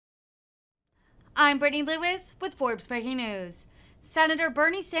I'm Brittany Lewis with Forbes Breaking News. Senator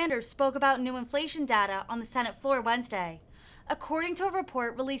Bernie Sanders spoke about new inflation data on the Senate floor Wednesday. According to a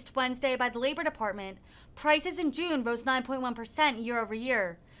report released Wednesday by the Labor Department, prices in June rose 9.1% year over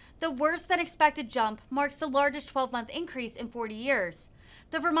year. The worse than expected jump marks the largest 12-month increase in 40 years.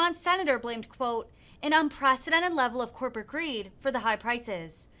 The Vermont senator blamed, quote, an unprecedented level of corporate greed for the high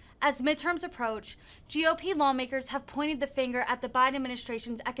prices. As midterms approach, GOP lawmakers have pointed the finger at the Biden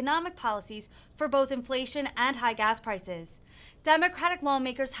administration's economic policies for both inflation and high gas prices. Democratic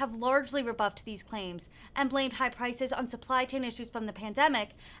lawmakers have largely rebuffed these claims and blamed high prices on supply chain issues from the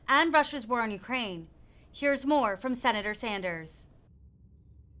pandemic and Russia's war on Ukraine. Here's more from Senator Sanders.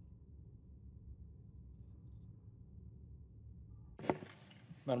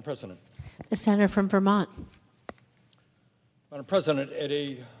 Madam President. The senator from Vermont. Madam President, at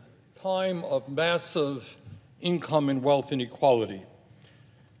a time of massive income and wealth inequality,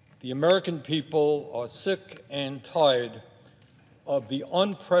 the American people are sick and tired of the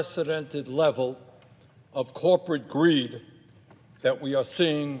unprecedented level of corporate greed that we are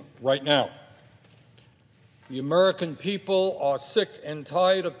seeing right now. The American people are sick and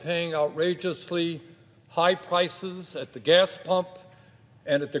tired of paying outrageously high prices at the gas pump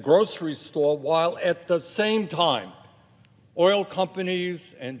and at the grocery store, while at the same time, oil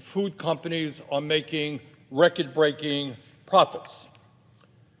companies and food companies are making record-breaking profits.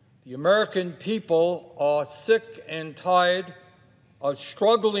 The American people are sick and tired of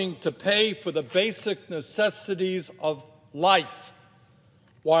struggling to pay for the basic necessities of life,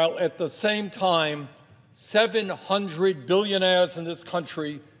 while at the same time, 700 billionaires in this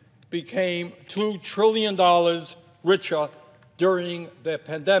country became $2 trillion richer during the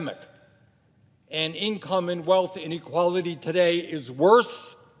pandemic. And income and wealth inequality today is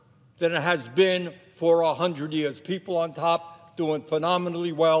worse than it has been for 100 years. People on top doing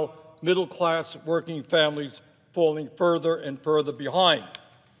phenomenally well, middle class working families falling further and further behind.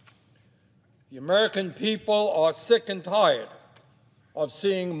 The American people are sick and tired of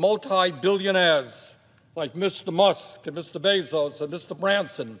seeing multi-billionaires like Mr. Musk and Mr. Bezos and Mr.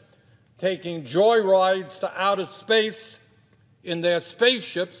 Branson taking joyrides to outer space in their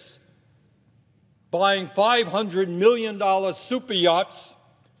spaceships, buying $500 million super yachts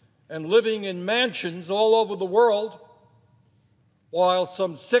and living in mansions all over the world, while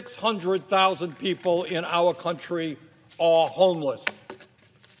some 600,000 people in our country are homeless.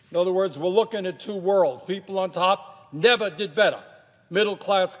 In other words, we're looking at two worlds. People on top never did better. Middle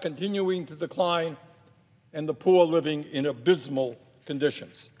class continuing to decline, and the poor living in abysmal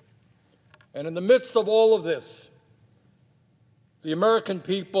conditions. And in the midst of all of this, the American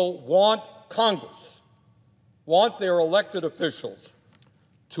people want Congress, want their elected officials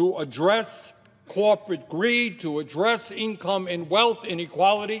to address corporate greed, to address income and wealth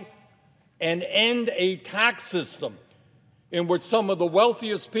inequality, and end a tax system in which some of the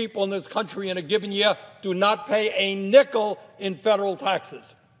wealthiest people in this country in a given year do not pay a nickel in federal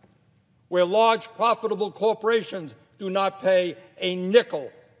taxes, where large profitable corporations do not pay a nickel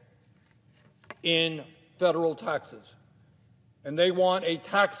in federal taxes. And they want a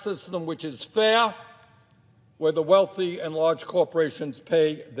tax system which is fair, where the wealthy and large corporations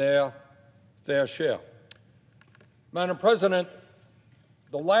pay their fair share. Madam President,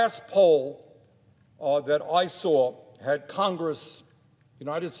 the last poll that I saw had Congress,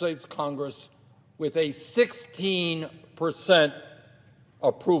 United States Congress, with a 16%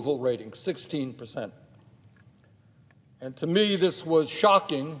 approval rating, 16%. And to me, this was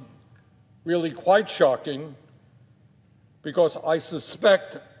shocking, really quite shocking, because I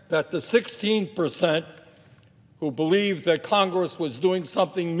suspect that the 16% who believed that Congress was doing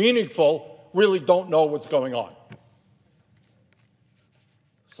something meaningful really don't know what's going on.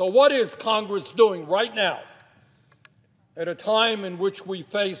 So what is Congress doing right now at a time in which we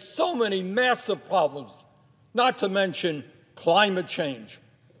face so many massive problems, not to mention climate change,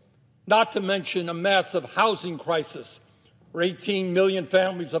 not to mention a massive housing crisis, where 18 million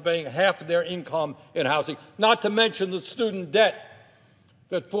families are paying half of their income in housing, not to mention the student debt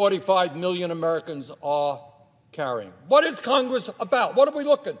that 45 million Americans are carrying. What is Congress about? What are we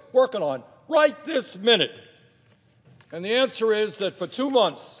working on right this minute? And the answer is that for 2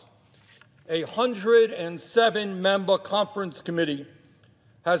 months, a 107-member conference committee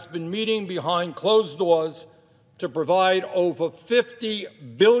has been meeting behind closed doors to provide over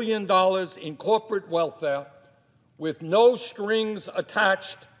 $50 billion in corporate welfare with no strings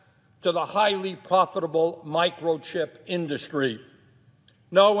attached to the highly profitable microchip industry.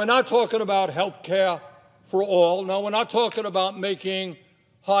 No, we're not talking about health care for all. No, we're not talking about making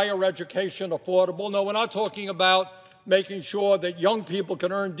higher education affordable. No, we're not talking about making sure that young people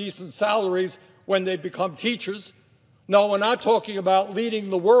can earn decent salaries when they become teachers. No, we're not talking about leading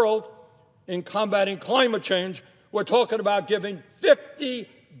the world in combating climate change. We're talking about giving $50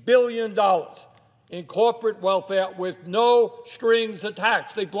 billion in corporate welfare with no strings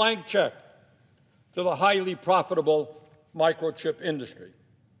attached, a blank check, to the highly profitable microchip industry.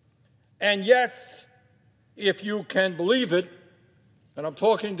 And yes, if you can believe it, and I'm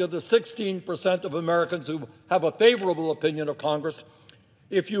talking to the 16% of Americans who have a favorable opinion of Congress,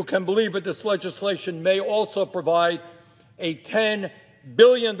 if you can believe it, this legislation may also provide a $10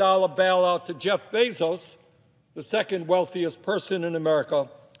 billion bailout to Jeff Bezos, the second wealthiest person in America,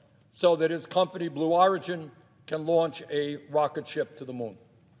 so that his company, Blue Origin, can launch a rocket ship to the moon.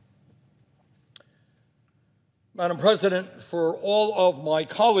 Madam President, for all of my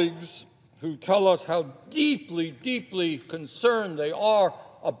colleagues who tell us how deeply, deeply concerned they are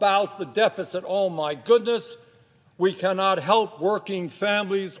about the deficit, oh my goodness, we cannot help working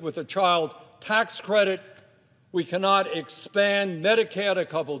families with a child tax credit. We cannot expand Medicare to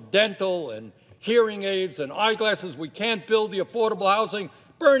cover dental and hearing aids and eyeglasses. We can't build the affordable housing.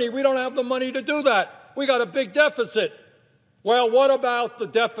 Bernie, we don't have the money to do that. We got a big deficit. Well, what about the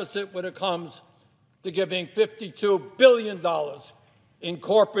deficit when it comes to giving $52 billion in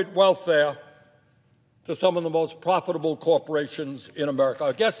corporate welfare to some of the most profitable corporations in America?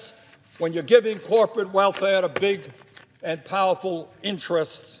 I guess when you're giving corporate welfare to big and powerful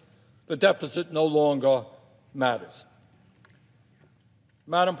interests, the deficit no longer matters.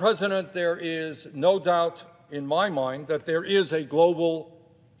 Madam President, there is no doubt in my mind that there is a global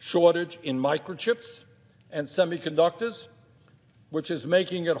shortage in microchips and semiconductors, which is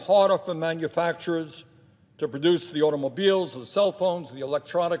making it harder for manufacturers to produce the automobiles, the cell phones, the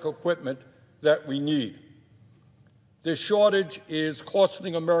electronic equipment that we need. This shortage is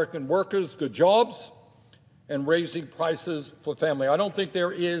costing American workers good jobs and raising prices for family. I don't think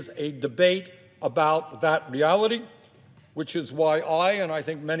there is a debate about that reality, which is why I, and I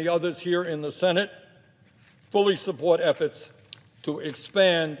think many others here in the Senate, fully support efforts to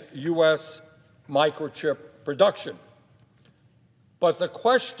expand U.S. microchip production. But the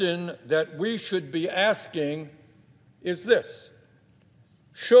question that we should be asking is this: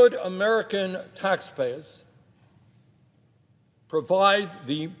 should American taxpayers provide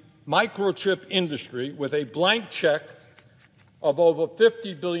the microchip industry with a blank check of over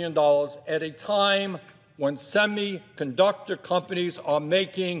 $50 billion at a time when semiconductor companies are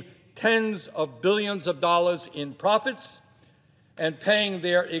making tens of billions of dollars in profits and paying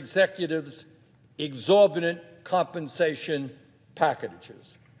their executives exorbitant compensation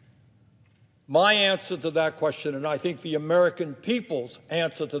packages? My answer to that question, and I think the American people's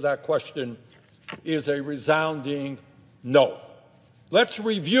answer to that question, is a resounding no. Let's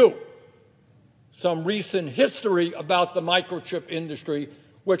review some recent history about the microchip industry,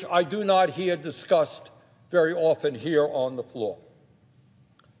 which I do not hear discussed very often here on the floor.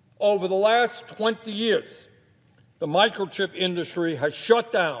 Over the last 20 years, the microchip industry has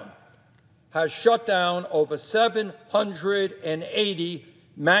shut down over 780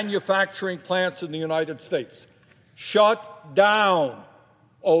 manufacturing plants in the United States. Shut down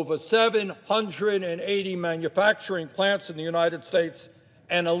over 780 manufacturing plants in the United States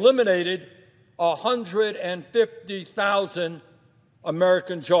and eliminated 150,000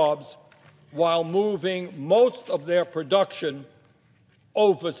 American jobs while moving most of their production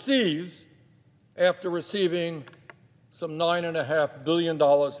overseas after receiving some $9.5 billion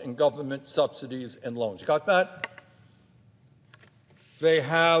in government subsidies and loans. You got that? They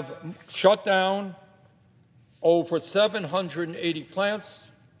have shut down over 780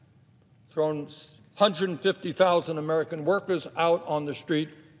 plants, thrown 150,000 American workers out on the street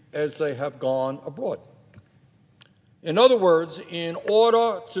as they have gone abroad. In other words, in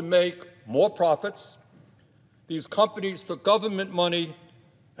order to make more profits, these companies took government money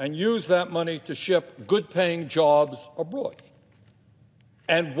and used that money to ship good-paying jobs abroad.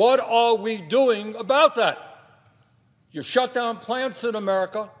 And what are we doing about that? You shut down plants in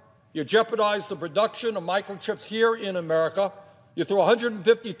America. You jeopardize the production of microchips here in America. You throw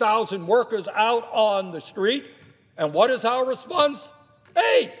 150,000 workers out on the street. And what is our response?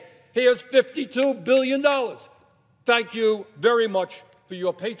 Hey, here's $52 billion. Thank you very much for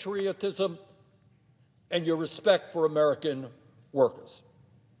your patriotism and your respect for American workers.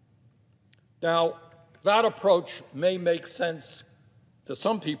 Now, that approach may make sense to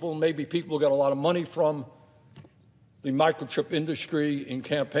some people. Maybe people get a lot of money from the microchip industry in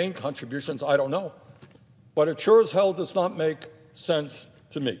campaign contributions. I don't know. But it sure as hell does not make sense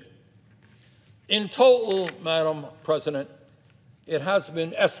to me. In total, Madam President, it has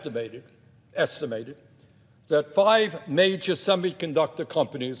been estimated that 5 major semiconductor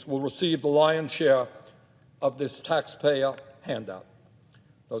companies will receive the lion's share of this taxpayer handout.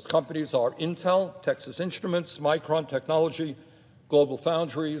 Those companies are Intel, Texas Instruments, Micron Technology, Global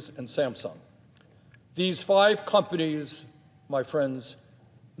Foundries, and Samsung. These 5 companies, my friends,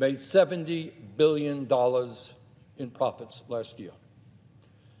 made $70 billion in profits last year.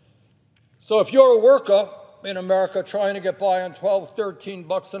 So if you're a worker in America trying to get by on $12,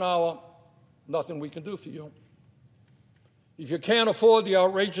 $13 an hour, nothing we can do for you. If you can't afford the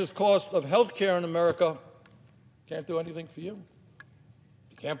outrageous cost of health care in America, can't do anything for you.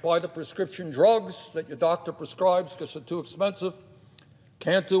 You can't buy the prescription drugs that your doctor prescribes because they're too expensive,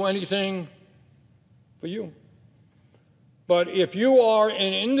 can't do anything for you. But if you are in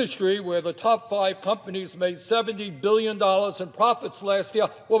an industry where the top 5 companies made $70 billion in profits last year,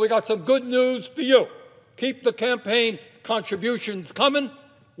 well, we got some good news for you. Keep the campaign contributions coming.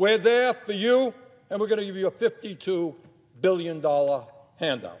 We're there for you, and we're going to give you a $52 billion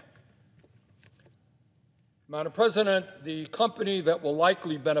handout. Madam President, the company that will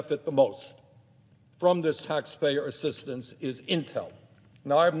likely benefit the most from this taxpayer assistance is Intel.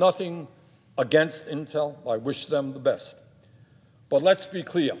 Now, I have nothing against Intel. I wish them the best. But let's be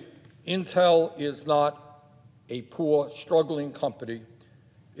clear. Intel is not a poor, struggling company.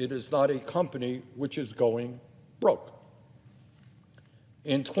 It is not a company which is going broke.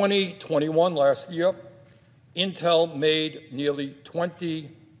 In 2021, last year, Intel made nearly $20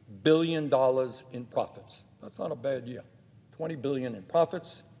 billion in profits. That's not a bad year. $20 billion in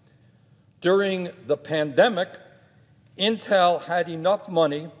profits. During the pandemic, Intel had enough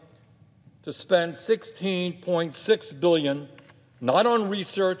money to spend $16.6 billion, not on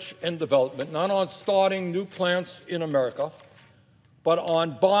research and development, not on starting new plants in America, but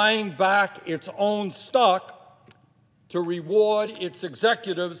on buying back its own stock to reward its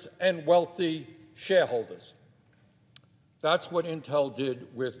executives and wealthy shareholders. That's what Intel did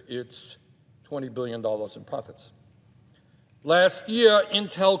with its $20 billion in profits. Last year,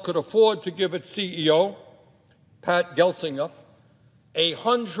 Intel could afford to give its CEO, Pat Gelsinger, a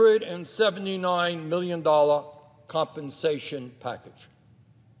 $179 million compensation package.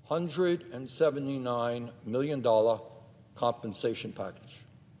 $179 million compensation package.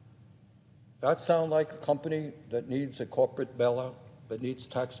 That sound like a company that needs a corporate bailout, that needs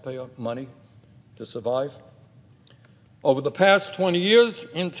taxpayer money to survive? Over the past 20 years,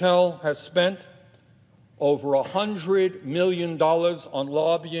 Intel has spent over $100 million on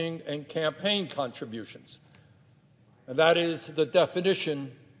lobbying and campaign contributions. And that is the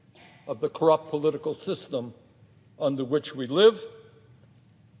definition of the corrupt political system under which we live,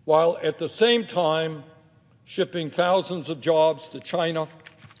 while at the same time shipping thousands of jobs to China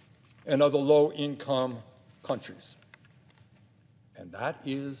and other low-income countries. And that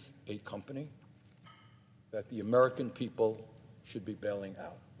is a company that the American people should be bailing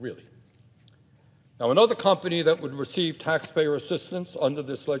out, really. Now, another company that would receive taxpayer assistance under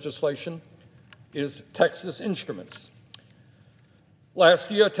this legislation is Texas Instruments.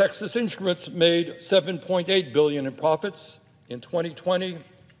 Last year, Texas Instruments made $7.8 billion in profits. In 2020,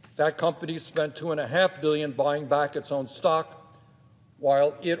 that company spent $2.5 billion buying back its own stock,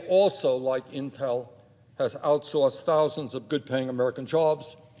 while it also, like Intel, has outsourced thousands of good-paying American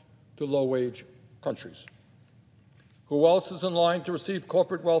jobs to low-wage countries. Who else is in line to receive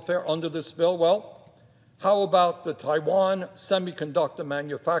corporate welfare under this bill? Well, how about the Taiwan Semiconductor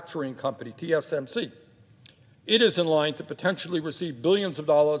Manufacturing Company, TSMC? It is in line to potentially receive billions of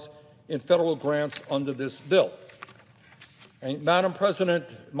dollars in federal grants under this bill. And, Madam President,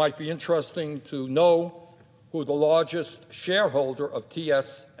 it might be interesting to know who the largest shareholder of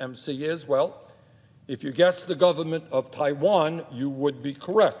TSMC is. Well, if you guessed the government of Taiwan, you would be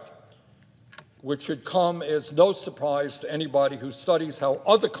correct, which should come as no surprise to anybody who studies how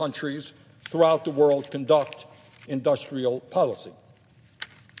other countries throughout the world conduct industrial policy.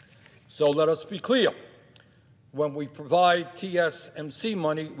 So let us be clear. When we provide TSMC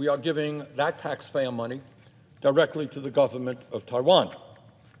money, we are giving that taxpayer money directly to the government of Taiwan.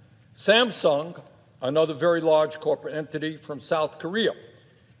 Samsung, another very large corporate entity from South Korea,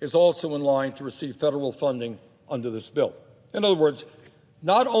 is also in line to receive federal funding under this bill. In other words,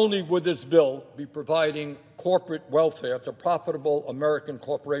 not only would this bill be providing corporate welfare to profitable American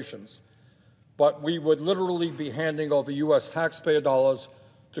corporations, but we would literally be handing over U.S. taxpayer dollars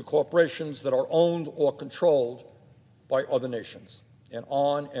to corporations that are owned or controlled by other nations. And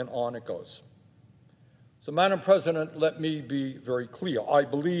on it goes. So, Madam President, let me be very clear. I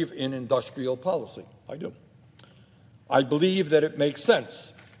believe in industrial policy. I do. I believe that it makes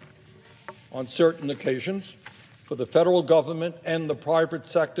sense on certain occasions for the federal government and the private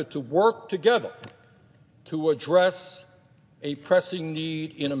sector to work together to address a pressing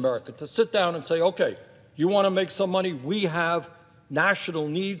need in America, to sit down and say, okay, you want to make some money? We have national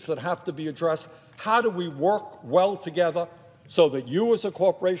needs that have to be addressed. How do we work well together so that you as a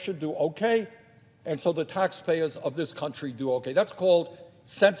corporation do okay and so the taxpayers of this country do okay? That's called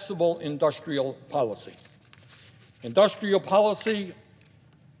sensible industrial policy. Industrial policy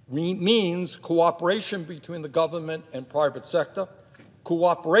means cooperation between the government and private sector.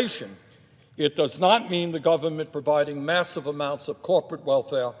 Cooperation. It does not mean the government providing massive amounts of corporate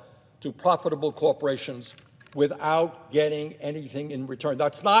welfare to profitable corporations without getting anything in return.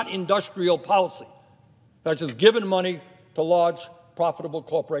 That's not industrial policy. That's just giving money to large, profitable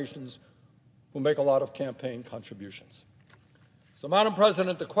corporations who make a lot of campaign contributions. So, Madam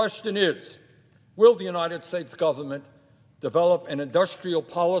President, the question is, will the United States government develop an industrial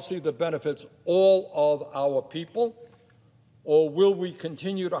policy that benefits all of our people, or will we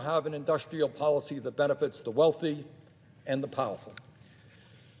continue to have an industrial policy that benefits the wealthy and the powerful?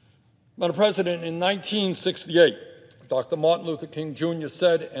 Madam President, in 1968, Dr. Martin Luther King Jr.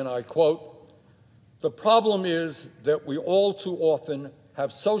 said, and I quote, "The problem is that we all too often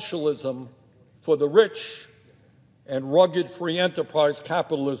have socialism for the rich and rugged free enterprise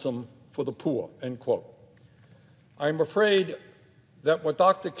capitalism for the poor," end quote. I'm afraid that what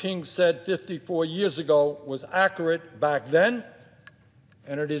Dr. King said 54 years ago was accurate back then,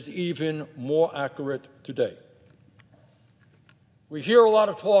 and it is even more accurate today. We hear a lot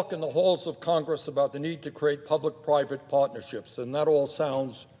of talk in the halls of Congress about the need to create public-private partnerships, and that all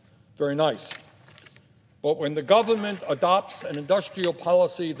sounds very nice. But when the government adopts an industrial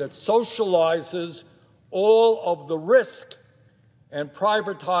policy that socializes all of the risk and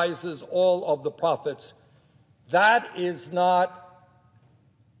privatizes all of the profits, that is not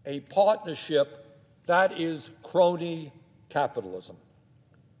a partnership, that is crony capitalism.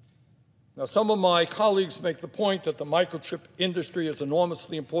 Now, some of my colleagues make the point that the microchip industry is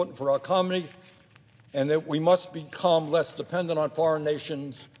enormously important for our economy and that we must become less dependent on foreign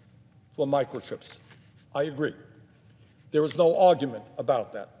nations for microchips. I agree. There is no argument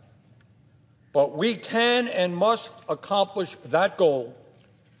about that. But we can and must accomplish that goal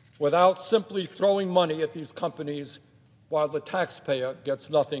without simply throwing money at these companies while the taxpayer gets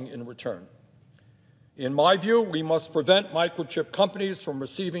nothing in return. In my view, we must prevent microchip companies from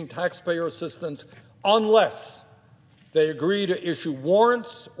receiving taxpayer assistance unless they agree to issue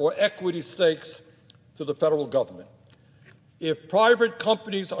warrants or equity stakes to the federal government. If private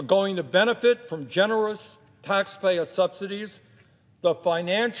companies are going to benefit from generous taxpayer subsidies, the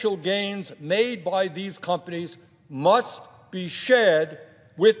financial gains made by these companies must be shared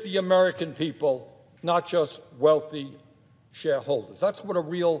with the American people, not just wealthy shareholders. That's what a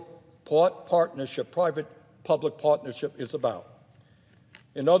real partnership, private-public partnership, is about.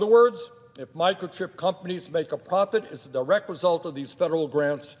 In other words, if microchip companies make a profit as a direct result of these federal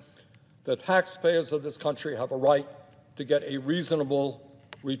grants, the taxpayers of this country have a right to get a reasonable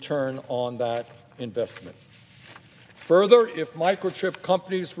return on that investment. Further, if microchip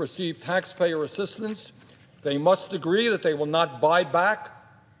companies receive taxpayer assistance, they must agree that they will not buy back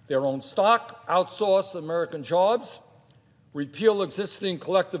their own stock, outsource American jobs, repeal existing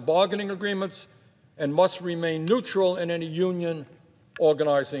collective bargaining agreements, and must remain neutral in any union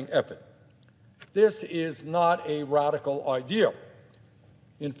organizing effort. This is not a radical idea.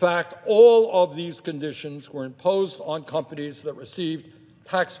 In fact, all of these conditions were imposed on companies that received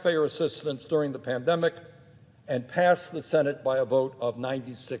taxpayer assistance during the pandemic and passed the Senate by a vote of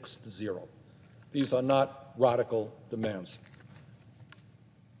 96-0. These are not radical demands.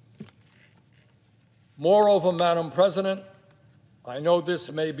 Moreover, Madam President, I know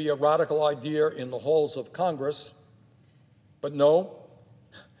this may be a radical idea in the halls of Congress, but no,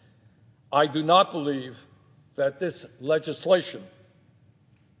 I do not believe that this legislation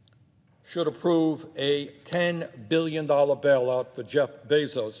should approve a $10 billion bailout for Jeff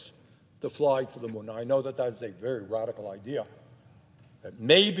Bezos to fly to the moon. Now, I know that that is a very radical idea, that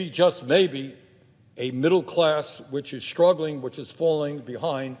maybe, just maybe, a middle class which is struggling, which is falling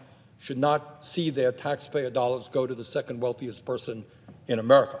behind, should not see their taxpayer dollars go to the second wealthiest person in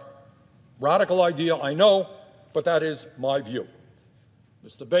America. Radical idea, I know, but that is my view.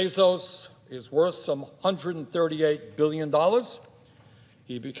 Mr. Bezos is worth some $138 billion.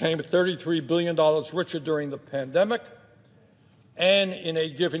 He became $33 billion richer during the pandemic. And in a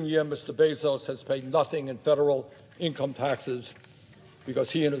given year, Mr. Bezos has paid nothing in federal income taxes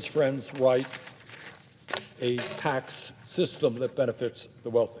because he and his friends write a tax system that benefits the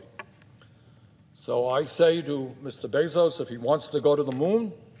wealthy. So I say to Mr. Bezos, if he wants to go to the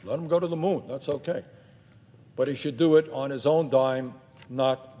moon, let him go to the moon. That's okay. But he should do it on his own dime,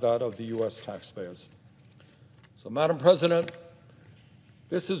 not that of the U.S. taxpayers. So, Madam President,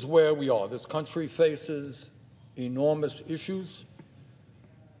 this is where we are. This country faces enormous issues.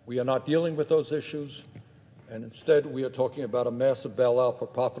 We are not dealing with those issues, and instead we are talking about a massive bailout for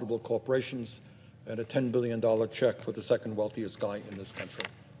profitable corporations and a $10 billion check for the second wealthiest guy in this country.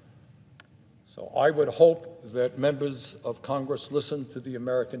 So I would hope that members of Congress listen to the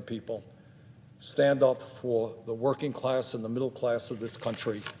American people, stand up for the working class and the middle class of this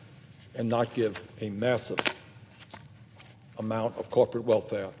country, and not give a massive amount of corporate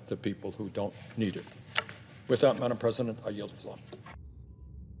welfare to people who don't need it. With that, Madam President, I yield the floor.